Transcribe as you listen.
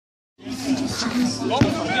Go in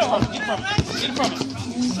the middle. Get from it.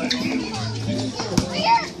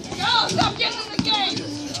 Go! Stop getting in the game!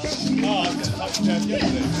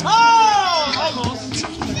 Oh! Almost.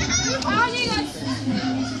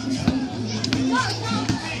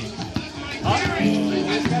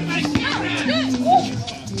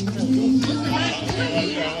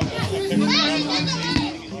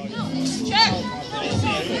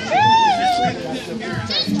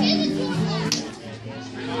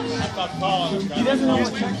 He doesn't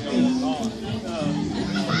always check things.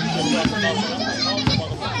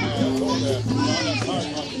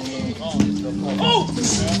 Oh!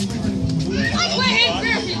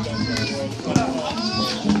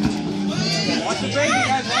 Watch the baby,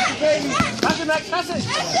 guys. Watch the baby. Pass it, Max. Pass it.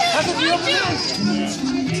 Pass it to your man.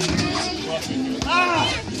 Ah!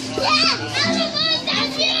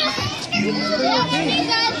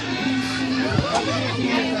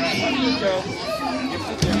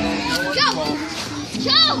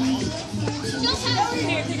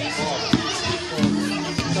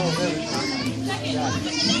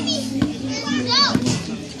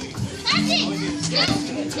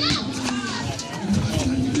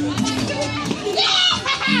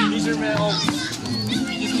 He's your man. Oh,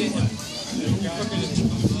 just get him. Get the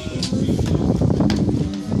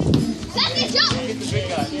big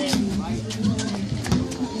guy.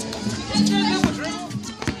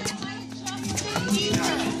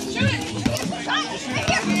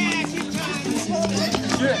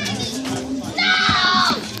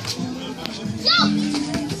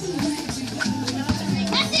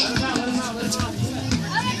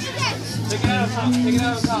 Take it out of top. Take it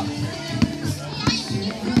out of top.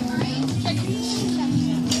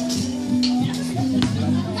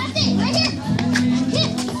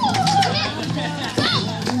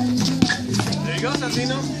 There you go,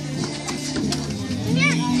 Santino.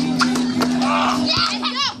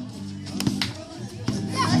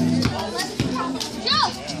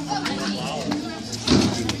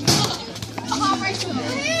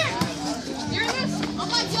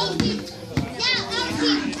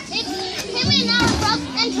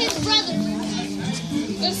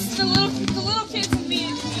 The little kids will be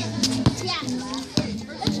in here. Yeah.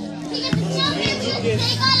 He gets to tell him to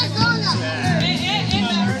take out a donut.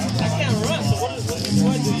 I can't run, so what do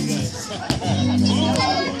I do, you guys?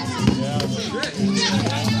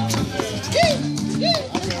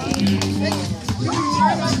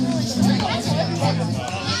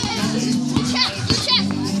 You check.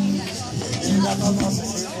 Right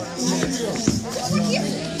here.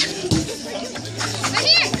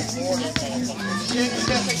 You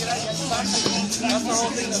can't take it out, you have to back it. That's the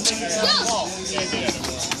whole thing, that's taking it out of the wall.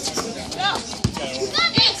 Go. You got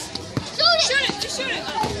this. Shoot it. Just shoot it.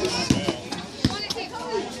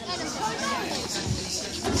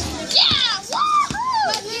 Yeah!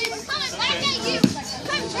 Woohoo! Coming back at you!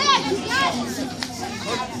 Come back, you guys!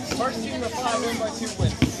 First team of 5 win by 2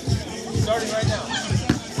 wins. Starting right now.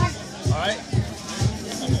 Alright?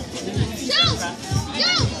 Go!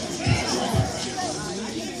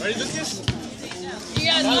 Ready, Lucas? You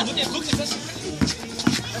guys left it. Lucas, that's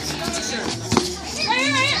Right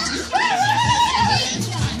here.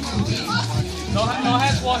 No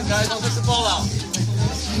hands walk, guys. Don't get the ball out.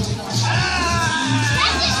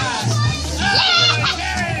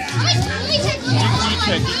 You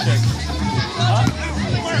check. Huh?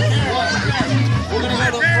 We're going to go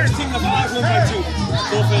to first team of 5 win by 2.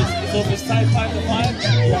 So if it's tied 5 to 5,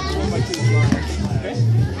 you have to win by 2. Okay?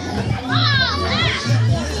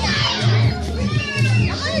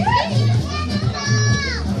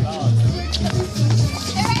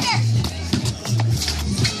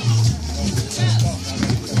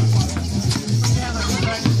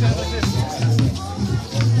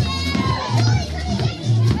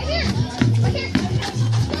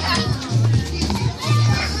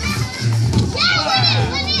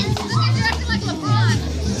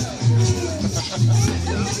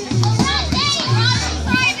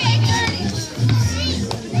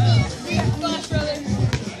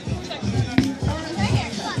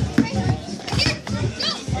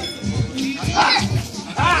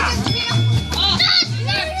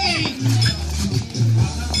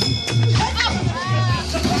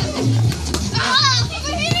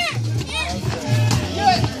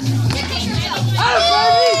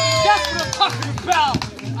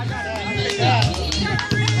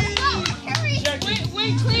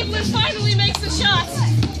 When Cleveland finally makes the shots.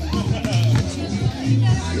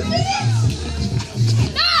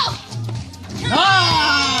 No!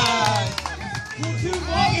 Nice! 2-2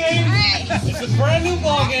 ball game. It's a brand new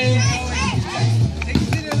ball game.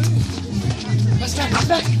 Let's go.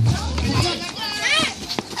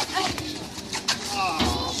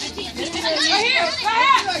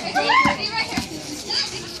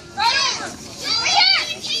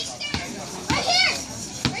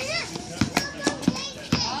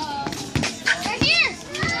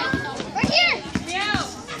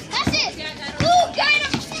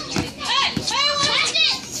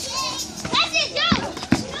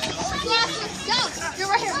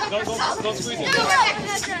 Don't squeeze it.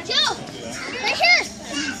 Joe! Right here!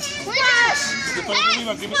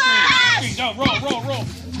 Give a screen. Go, roll.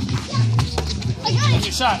 I got That's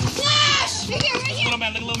your shot. Flash! Right here, right here! Little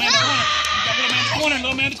man in the corner.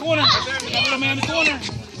 Little man in the corner. Little man in the corner.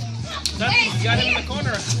 You got him in the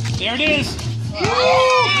corner. There it is. Good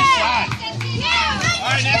shot.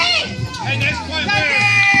 All right, hey, next point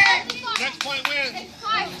wins. Next point wins.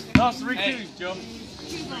 No, it's 3-2, Joe.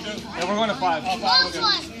 And we're going to 5.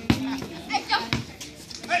 Hey, go.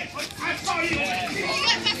 Hey, I saw you.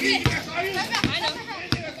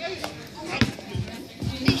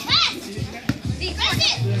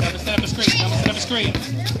 Set up a screen.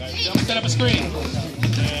 Set up a screen.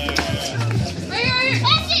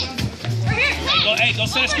 Hey, go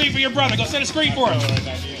set a screen for your brother. Go set a screen for him.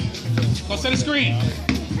 Go set a screen.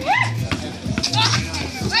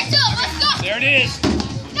 There it is.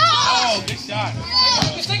 No! Oh, good shot.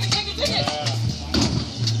 Take it.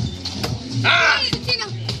 Ah!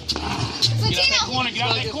 Get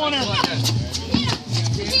out that corner.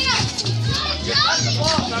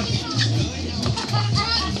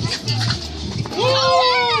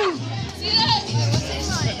 Woo! See that?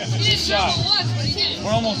 He didn't shot. circle once, but he did.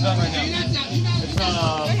 We're almost done right now. It's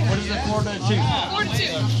what is it, 4-2?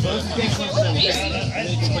 4-2. So this is game 6. And then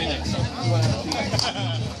you can play next.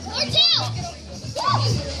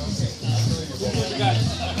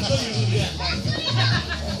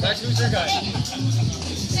 Who's your guy?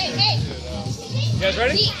 Hey. You guys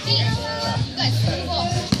ready? Good. Cool.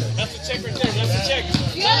 That's the check right there. That's the check.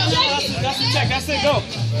 You gotta check it. That's the check. That's it. Go.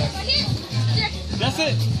 That's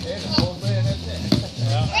it.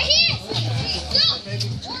 Right here.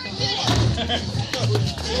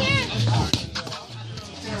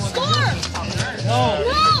 Score. No.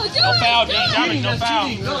 No, do No it. foul, Do James. it. Dominic, no foul.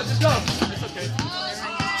 No, just go. It's okay.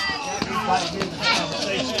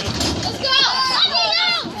 Let's go.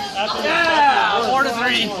 Yeah.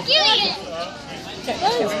 4-3.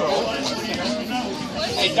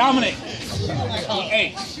 Hey, Dominic. Hey,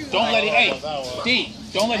 don't let it. Hey, D.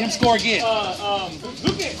 Don't let him score again.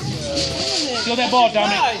 Steal that ball,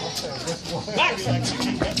 Dominic.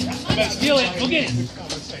 You better steal it. Go get it.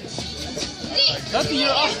 Nothing.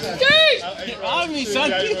 You're off. Get out of me, son.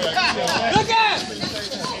 Look at.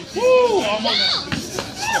 Woo! Almost.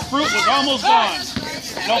 The fruit was almost gone.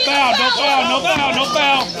 No foul.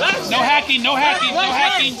 No hacking.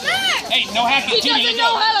 Hey, no hacking. He Jimmy, doesn't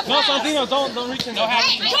know how to no, pass. Santino, don't reach in. No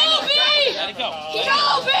hacking. Kobe! Let it go.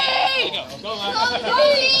 Kobe! Go,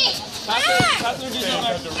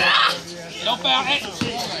 no foul. Hey.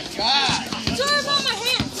 Throw him on my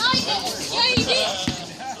hand. Yeah, he did.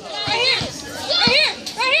 Right here.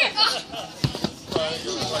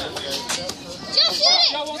 Just shoot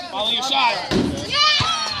it. Follow your shot.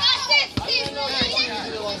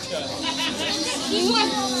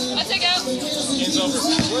 I take out. Game's over.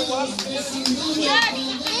 Game's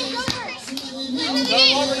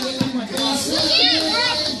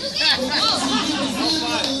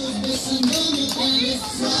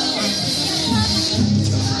over.